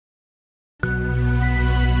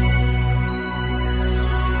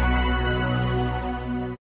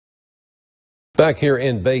Back here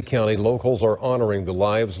in Bay County, locals are honoring the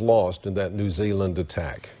lives lost in that New Zealand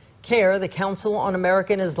attack. CAIR, the Council on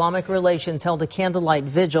American Islamic Relations, held a candlelight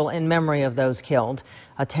vigil in memory of those killed.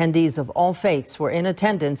 Attendees of all faiths were in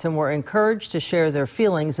attendance and were encouraged to share their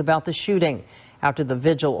feelings about the shooting. After the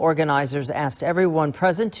vigil, organizers asked everyone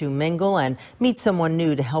present to mingle and meet someone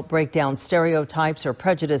new to help break down stereotypes or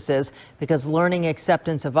prejudices, because learning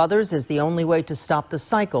acceptance of others is the only way to stop the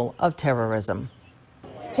cycle of terrorism.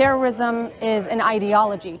 Terrorism is an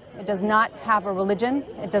ideology. It does not have a religion.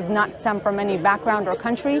 It does not stem from any background or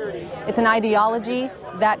country. It's an ideology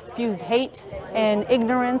that spews hate and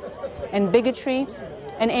ignorance and bigotry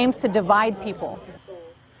and aims to divide people.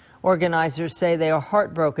 Organizers say they are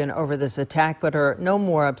heartbroken over this attack, but are no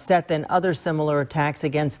more upset than other similar attacks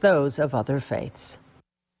against those of other faiths.